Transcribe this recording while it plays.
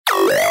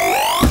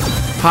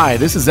Hi,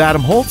 this is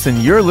Adam Holtz,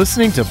 and you're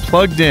listening to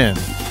Plugged In.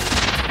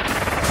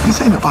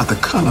 This ain't about the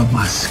color of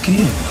my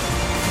skin.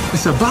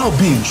 It's about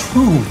being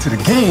true to the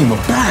game of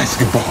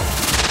basketball.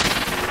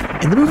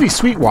 In the movie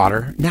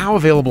Sweetwater, now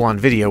available on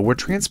video, we're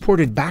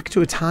transported back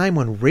to a time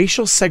when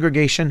racial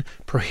segregation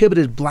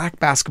prohibited black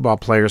basketball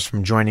players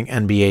from joining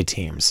NBA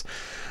teams.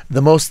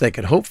 The most they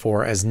could hope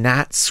for, as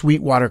Nat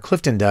Sweetwater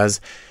Clifton does,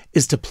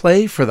 is to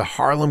play for the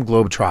Harlem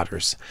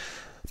Globetrotters.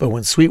 But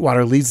when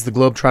Sweetwater leads the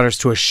Globetrotters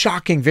to a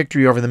shocking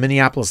victory over the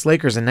Minneapolis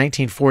Lakers in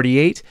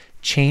 1948,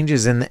 change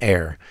is in the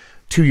air.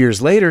 2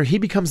 years later, he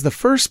becomes the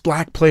first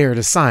black player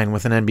to sign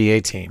with an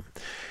NBA team.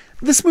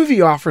 This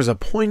movie offers a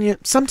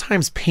poignant,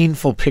 sometimes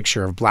painful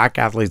picture of black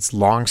athletes'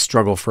 long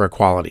struggle for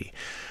equality.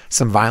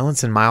 Some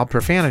violence and mild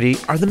profanity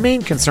are the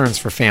main concerns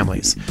for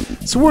families,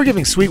 so we're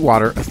giving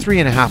Sweetwater a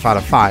 3.5 out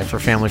of 5 for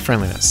family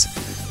friendliness.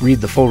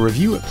 Read the full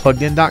review at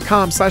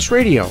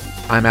pluggedin.com/radio.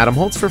 I'm Adam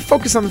Holtz for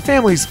Focus on the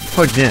Family's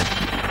Plugged In.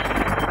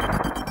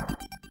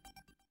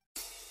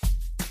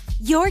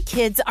 Your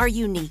kids are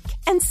unique,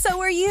 and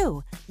so are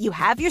you. You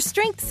have your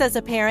strengths as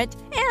a parent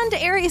and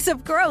areas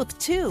of growth,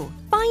 too.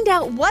 Find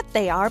out what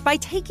they are by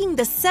taking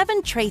the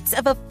 7 Traits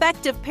of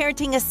Effective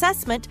Parenting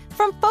Assessment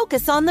from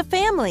Focus on the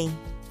Family.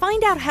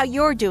 Find out how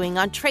you're doing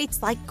on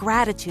traits like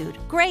gratitude,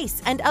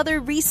 grace, and other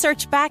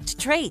research-backed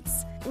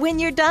traits. When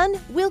you're done,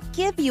 we'll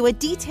give you a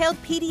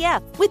detailed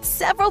PDF with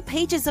several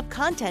pages of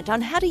content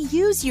on how to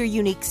use your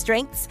unique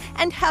strengths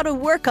and how to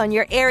work on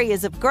your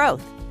areas of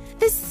growth.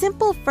 This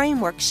simple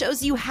framework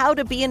shows you how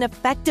to be an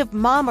effective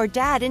mom or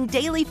dad in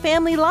daily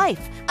family life,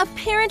 a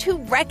parent who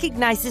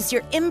recognizes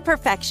your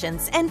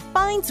imperfections and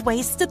finds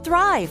ways to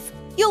thrive.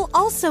 You'll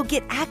also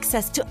get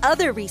access to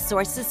other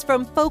resources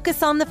from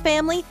Focus on the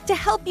Family to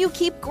help you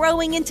keep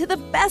growing into the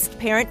best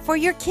parent for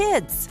your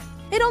kids.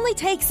 It only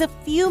takes a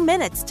few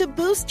minutes to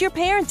boost your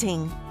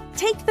parenting.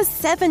 Take the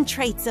 7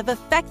 Traits of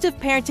Effective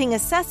Parenting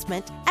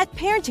Assessment at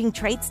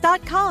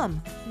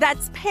parentingtraits.com.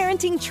 That's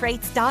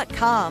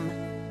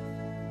parentingtraits.com.